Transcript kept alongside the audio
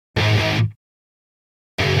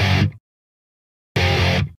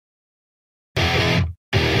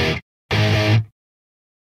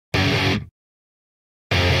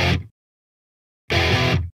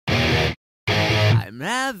I'm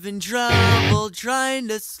having trouble trying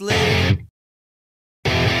to sleep.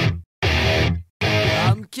 I'm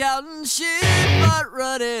counting sheep but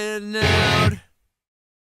running out.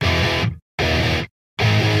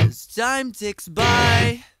 As time ticks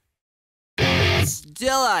by,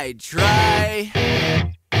 still I try.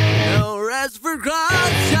 No rest for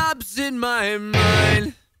cross-chops in my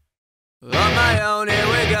mind. On my own, here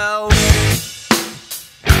we go.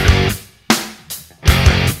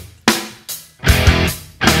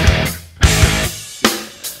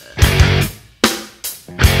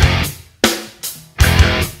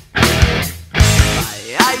 My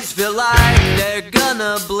eyes feel like they're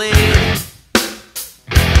gonna bleed.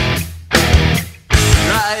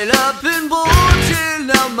 Right up and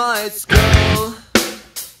bulging out my skull.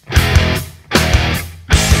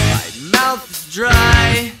 My mouth is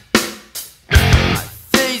dry. My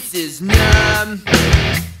face is numb.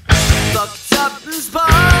 Fucked up and spun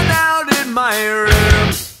out in my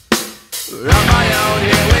room. On my own,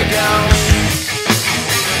 here we go.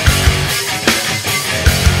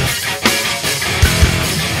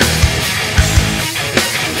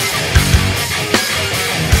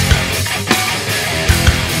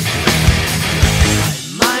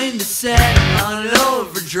 Set on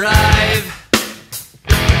overdrive.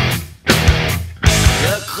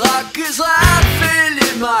 The clock is laughing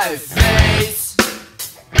in my face.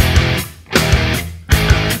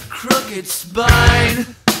 Crooked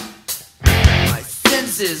spine. My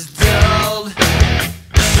senses dulled.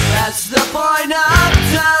 That's the point of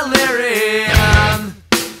delirium.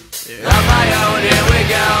 On my own, here we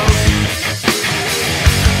go.